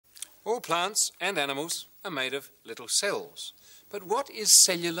All plants and animals are made of little cells. But what is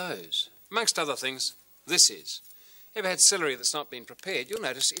cellulose? Amongst other things, this is. Ever had celery that's not been prepared, you'll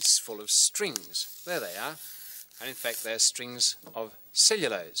notice it's full of strings. There they are. And in fact, they're strings of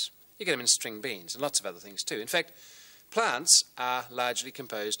cellulose. You get them in string beans and lots of other things too. In fact, plants are largely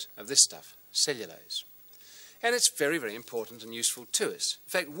composed of this stuff, cellulose. And it's very, very important and useful to us.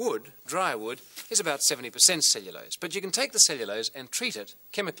 In fact, wood, dry wood, is about 70% cellulose. But you can take the cellulose and treat it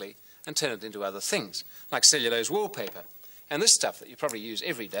chemically and turn it into other things, like cellulose wallpaper. And this stuff that you probably use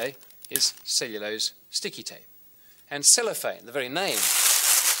every day is cellulose sticky tape. And cellophane, the very name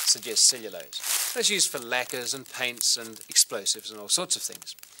suggests cellulose. It's used for lacquers and paints and explosives and all sorts of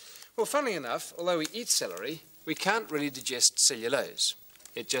things. Well, funnily enough, although we eat celery, we can't really digest cellulose.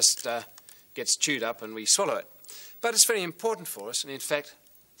 It just gets chewed up and we swallow it. But it's very important for us, and in fact,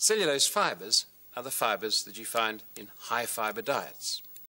 cellulose fibres are the fibres that you find in high-fibre diets.